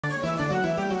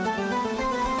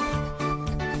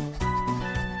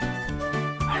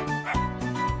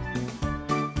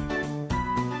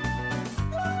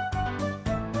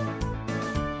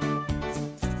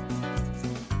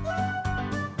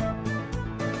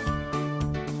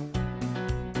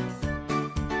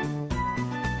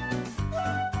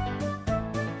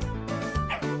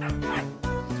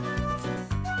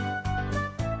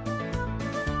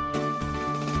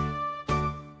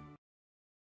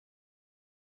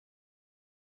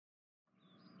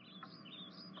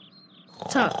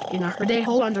Tucked in a hurdy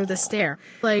hole under the stair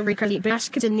lay a rickety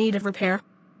basket in need of repair.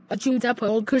 A chewed-up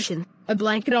old cushion, a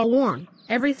blanket all worn,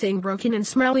 everything broken and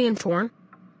smelly and torn.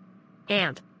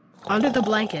 And, under the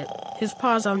blanket, his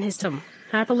paws on his tum,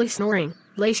 happily snoring,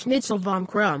 lay Schnitzel von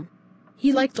Krumm.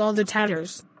 He liked all the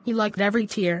tatters, he liked every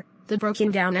tear, the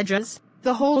broken down edges,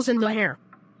 the holes in the hair.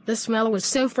 The smell was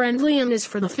so friendly and as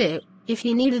for the fit, if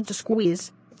he needed to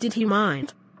squeeze, did he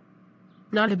mind?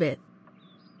 Not a bit.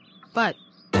 But,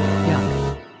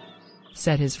 "Yuck,"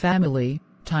 said his family,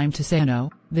 "time to say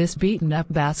no, this beaten-up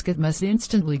basket must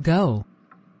instantly go.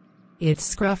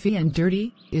 It's scruffy and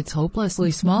dirty, it's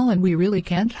hopelessly small and we really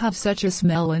can't have such a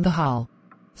smell in the hall."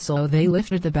 So they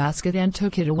lifted the basket and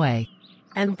took it away.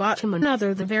 And bought him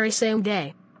another the very same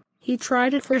day. He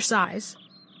tried it for size.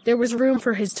 There was room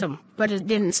for his tum, but it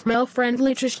didn't smell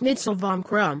friendly to Schnitzel von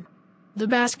Krumm. The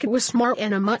basket was smart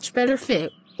and a much better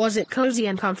fit. Was it cozy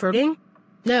and comforting?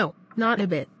 No, not a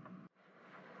bit.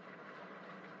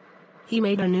 He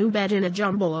made a new bed in a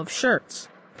jumble of shirts,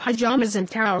 pajamas and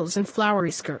towels and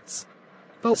flowery skirts.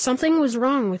 But something was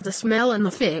wrong with the smell and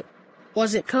the fit.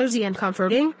 Was it cozy and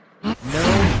comforting?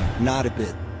 No, not a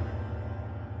bit.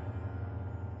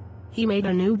 He made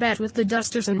a new bed with the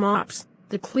dusters and mops,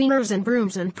 the cleaners and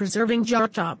brooms and preserving jar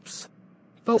tops.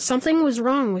 But something was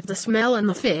wrong with the smell and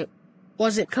the fit.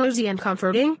 Was it cozy and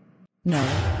comforting? No,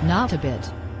 not a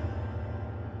bit.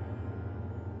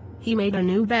 He made a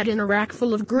new bed in a rack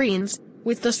full of greens,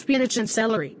 with the spinach and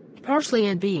celery, parsley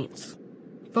and beans.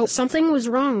 But something was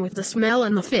wrong with the smell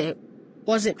and the fit.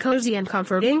 Was it cozy and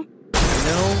comforting?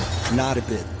 No, not a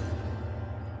bit.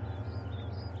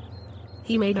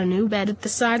 He made a new bed at the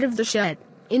side of the shed,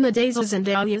 in the daisies and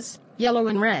dahlias, yellow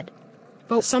and red.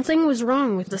 But something was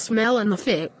wrong with the smell and the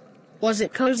fit. Was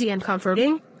it cozy and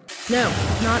comforting? No,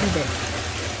 not a bit.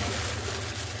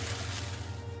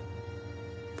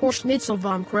 Poor Schnitzel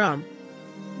von Krumm.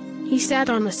 He sat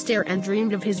on the stair and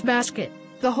dreamed of his basket,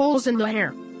 the holes in the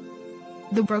hair,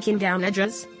 the broken down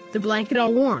edges, the blanket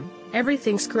all worn,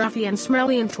 everything scruffy and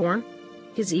smelly and torn.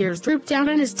 His ears drooped down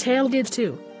and his tail did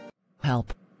too.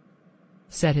 "Help,"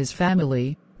 said his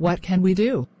family, "what can we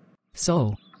do?"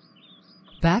 So,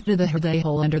 back to the hurdy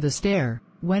hole under the stair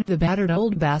went the battered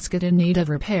old basket in need of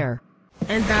repair.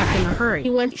 And back in a hurry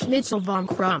went Schnitzel von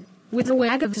Krumm, with a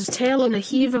wag of his tail and a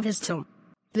heave of his tum.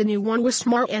 The new one was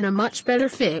smart and a much better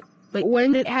fit, but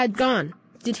when it had gone,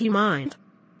 did he mind?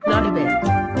 Not a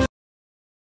bit.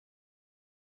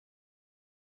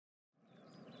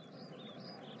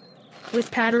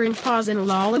 With pattering paws and a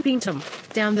lolloping tum,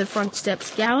 down the front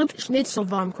steps galloped Schnitzel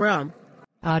von Krumm.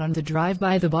 Out on the drive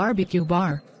by the barbecue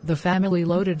bar, the family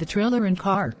loaded the trailer and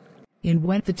car. In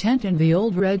went the tent and the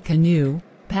old red canoe,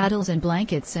 paddles and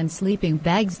blankets and sleeping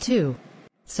bags too.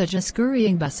 Such a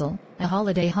scurrying bustle, a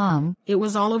holiday hum. It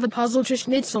was all of a puzzle to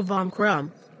Schnitzel von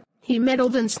Krumm. He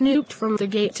meddled and snooped from the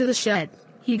gate to the shed.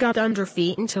 He got under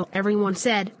feet until everyone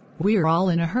said, "We're all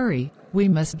in a hurry, we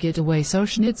must get away, so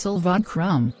Schnitzel von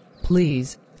Krumm,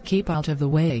 please, keep out of the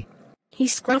way." He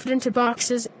scruffed into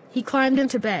boxes, he climbed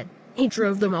into bed, he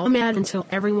drove them all mad until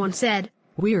everyone said,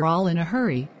 "We're all in a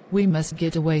hurry, we must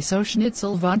get away, so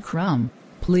Schnitzel von Krumm,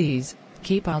 please,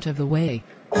 keep out of the way."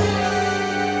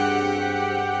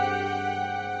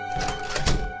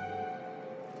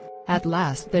 At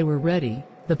last they were ready,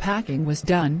 the packing was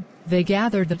done, they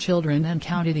gathered the children and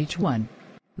counted each one.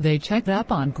 They checked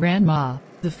up on Grandma,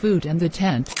 the food and the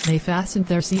tent, they fastened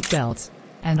their seatbelts,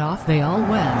 and off they all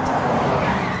went.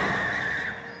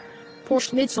 Poor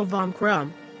Schnitzel von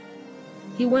Krumm.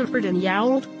 He whimpered and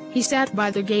yowled, he sat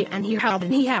by the gate and he howled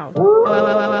and he howled.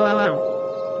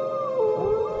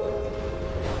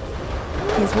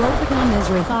 His woeful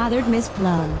misery bothered Miss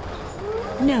Plum.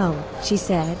 "No," she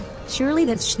said, "surely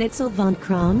that's Schnitzel von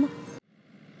Krumm."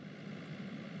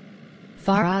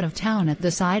 Far out of town at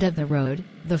the side of the road,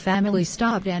 the family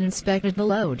stopped and inspected the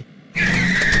load.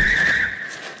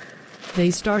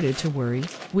 They started to worry,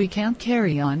 "We can't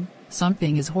carry on,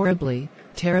 something is horribly,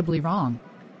 terribly wrong."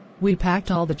 We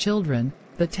packed all the children,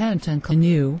 the tent and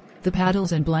canoe, the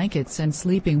paddles and blankets and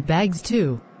sleeping bags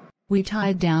too. We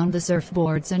tied down the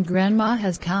surfboards and Grandma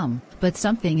has come, but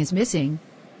something is missing.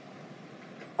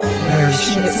 Where's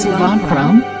Schnitzel von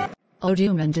Krumm? Oh,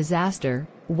 doom and disaster,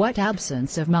 what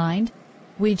absence of mind!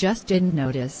 We just didn't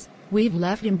notice, we've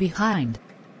left him behind.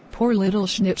 Poor little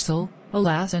Schnitzel,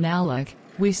 alas and alack,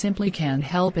 we simply can't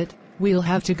help it, we'll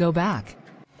have to go back.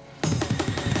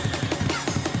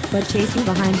 But chasing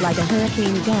behind like a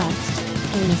hurricane gust,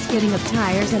 came a skidding of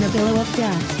tires and a billow of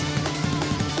dust.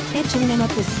 Hitching them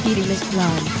up was speedy Miss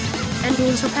Plum. And who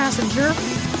was her passenger?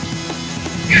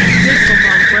 Schnitzel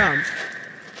von Krumm.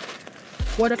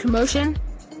 What a commotion!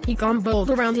 He gumboled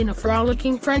around in a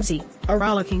frolicking frenzy, a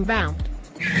rollicking bound.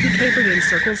 He capered in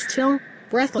circles till,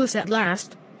 breathless at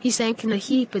last, he sank in a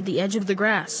heap at the edge of the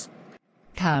grass.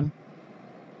 "Come,"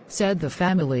 said the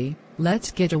family,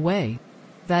 "let's get away.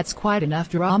 That's quite enough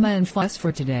drama and fuss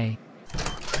for today."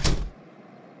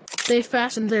 They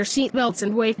fastened their seatbelts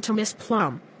and waved to Miss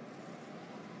Plum.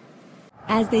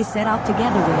 As they set off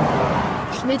together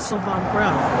with Schnitzel von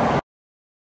Krumm.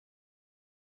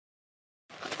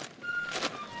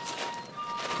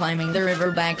 Climbing the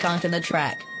riverbank onto the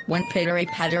track, went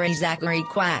pittery-pattery Zachary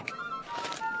Quack.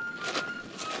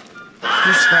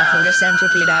 He scruffled a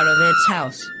centipede out of its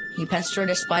house. He pestered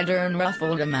a spider and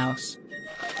ruffled a mouse.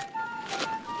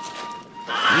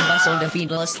 He bustled a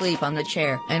beetle asleep on the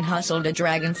chair and hustled a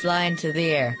dragonfly into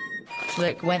the air.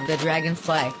 Flick went the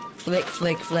dragonfly, flick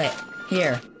flick flick,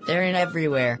 here, there and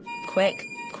everywhere, quick,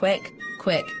 quick,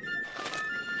 quick.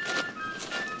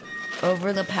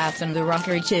 Over the path and the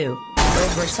rockery too,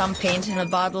 over some paint and a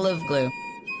bottle of glue.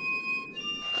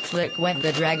 Flick went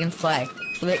the dragonfly,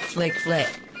 flick flick flick,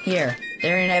 here,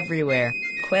 there and everywhere,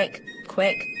 quick,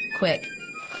 quick, quick.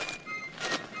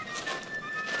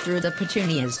 Through the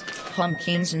petunias,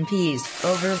 pumpkins and peas,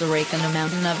 over the rake and a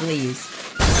mountain of leaves.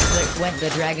 Flick went the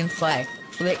dragonfly,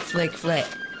 flick flick flick,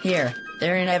 here,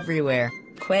 there and everywhere,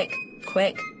 quick,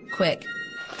 quick, quick.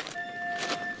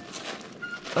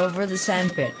 Over the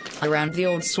sandpit, around the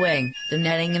old swing, the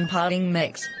netting and potting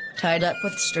mix, tied up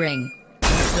with string.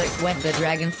 Flick went the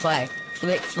dragonfly,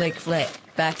 flick flick flick,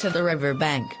 back to the river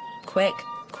bank, quick,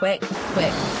 quick,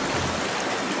 quick.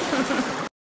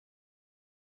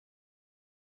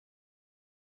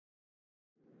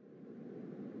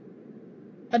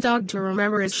 A dog to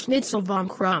remember is Schnitzel von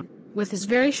Krumm. With his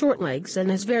very short legs and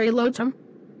his very low tum,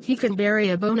 he can bury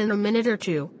a bone in a minute or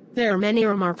two. There are many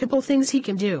remarkable things he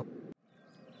can do.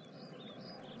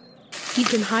 He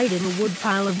can hide in a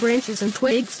woodpile of branches and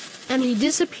twigs, and he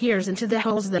disappears into the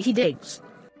holes that he digs.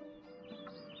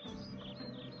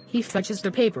 He fetches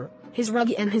the paper, his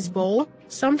rug and his bowl.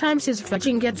 Sometimes his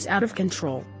fetching gets out of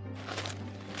control.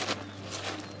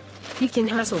 He can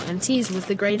hustle and tease with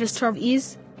the greatest of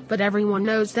ease, but everyone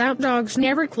knows that dogs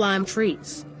never climb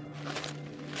trees.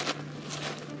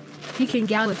 He can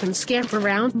gallop and scamper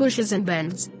around bushes and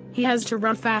bends. He has to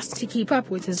run fast to keep up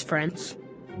with his friends.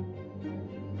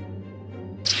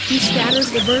 He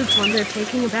scatters the birds when they're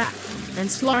taking a bath,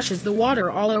 and sloshes the water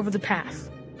all over the path.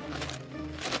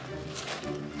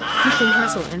 He can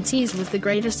hustle and tease with the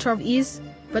greatest of ease,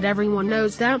 but everyone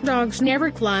knows that dogs never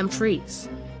climb trees.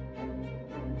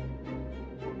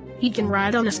 He can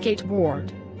ride on a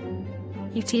skateboard.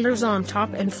 He teeters on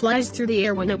top and flies through the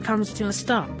air when it comes to a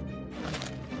stop.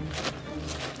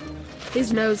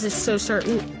 His nose is so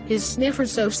certain, his sniffer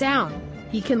so sound,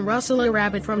 he can rustle a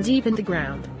rabbit from deep in the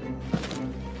ground.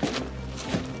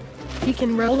 He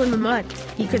can roll in the mud,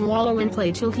 he can wallow in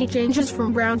play till he changes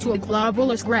from brown to a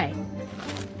globulous gray.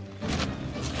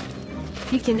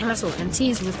 He can hustle and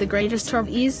tease with the greatest of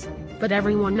ease, but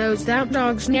everyone knows that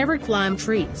dogs never climb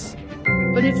trees.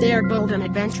 But if they are bold and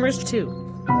adventurous too,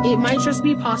 it might just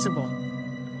be possible.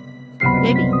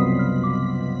 Maybe.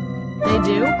 They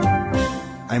do?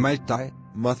 I might die,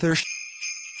 mother.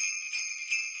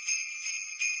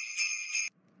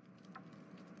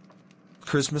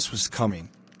 Christmas was coming.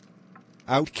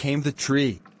 Out came the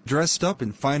tree, dressed up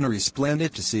in finery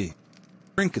splendid to see.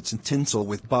 Trinkets and tinsel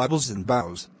with baubles and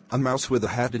bows, a mouse with a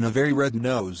hat and a very red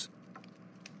nose.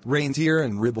 Reindeer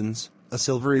and ribbons, a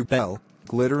silvery bell,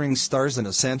 glittering stars and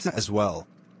a Santa as well.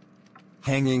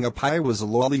 Hanging up high was a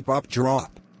lollipop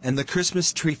drop, and the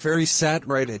Christmas tree fairy sat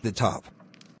right at the top.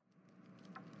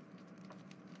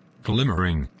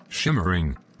 Glimmering,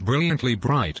 shimmering, brilliantly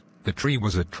bright, the tree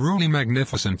was a truly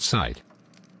magnificent sight.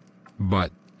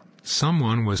 But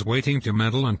someone was waiting to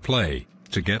meddle and play,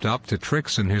 to get up to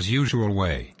tricks in his usual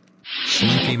way.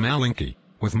 Slinky Malinki,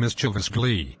 with mischievous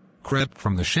glee, crept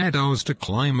from the shadows to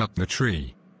climb up the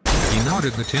tree. He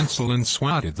nodded the tinsel and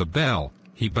swatted the bell.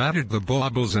 He battered the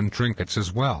baubles and trinkets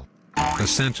as well. The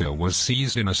Santa was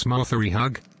seized in a smothery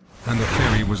hug, and the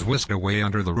fairy was whisked away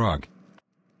under the rug.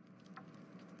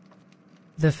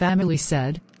 The family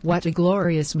said, "What a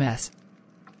glorious mess.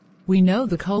 We know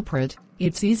the culprit,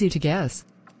 it's easy to guess.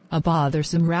 A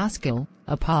bothersome rascal,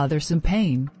 a bothersome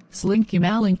pain, Slinky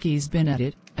Malinki's been at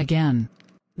it, again."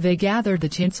 They gathered the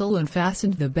tinsel and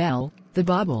fastened the bell, the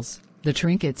baubles, the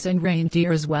trinkets and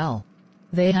reindeer as well.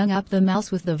 They hung up the mouse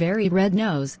with the very red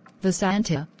nose, the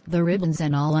Santa, the ribbons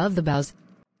and all of the bows.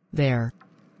 "There,"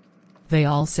 they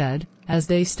all said, as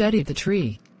they studied the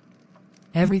tree.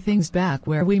 "Everything's back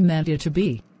where we meant it to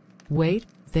be. Wait,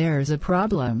 there's a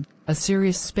problem, a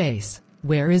serious space.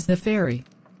 Where is the fairy?"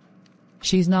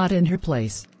 she's not in her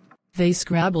place. They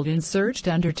scrabbled and searched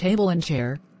under table and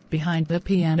chair, behind the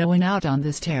piano and out on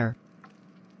the stair.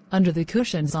 Under the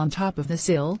cushions on top of the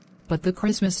sill, but the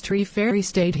Christmas tree fairy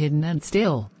stayed hidden and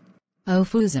still. "Oh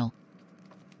Foozle,"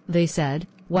 they said,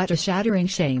 "what a shattering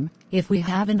shame, if we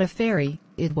haven't a fairy,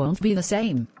 it won't be the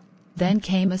same." Then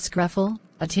came a scruffle,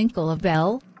 a tinkle of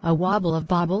bell, a wobble of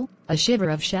bauble, a shiver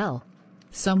of shell.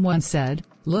 Someone said,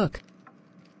 "Look.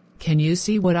 Can you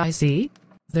see what I see?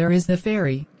 There is the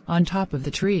fairy, on top of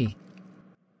the tree."